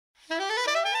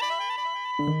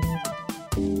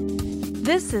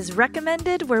This is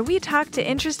Recommended, where we talk to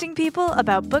interesting people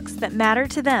about books that matter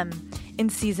to them. In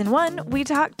Season 1, we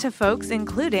talked to folks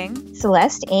including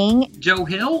Celeste Ng, Joe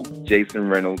Hill, Jason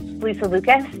Reynolds, Lisa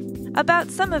Lucas,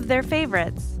 about some of their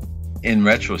favorites. In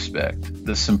retrospect,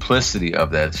 the simplicity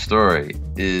of that story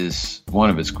is one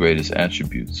of its greatest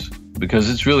attributes because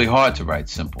it's really hard to write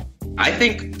simple. I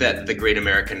think that the great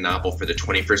American novel for the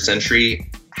 21st century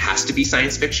has to be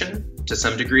science fiction to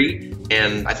some degree.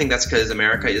 And I think that's because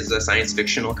America is a science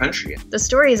fictional country. The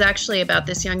story is actually about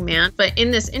this young man, but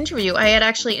in this interview, I had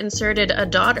actually inserted a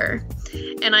daughter.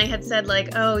 And I had said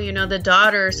the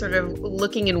daughter sort of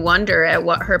looking in wonder at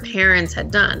what her parents had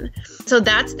done. So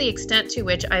that's the extent to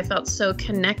which I felt so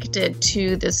connected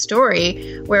to this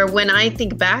story, where when I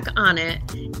think back on it,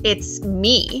 it's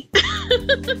me.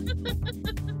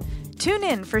 Tune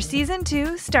in for Season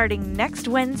 2 starting next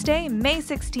Wednesday, May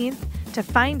 16th, to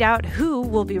find out who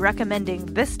we'll be recommending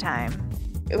this time.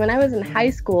 When I was in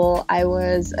high school, I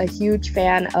was a huge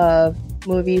fan of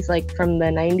movies like from the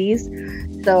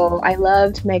 90s. So I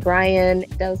loved Meg Ryan.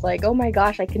 I was like, oh my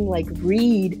gosh, I can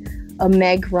read a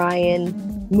Meg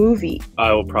Ryan movie.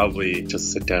 I will probably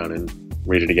just sit down and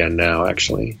read it again now,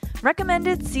 actually.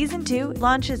 Recommended Season 2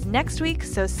 launches next week,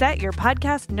 so set your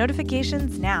podcast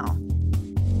notifications now.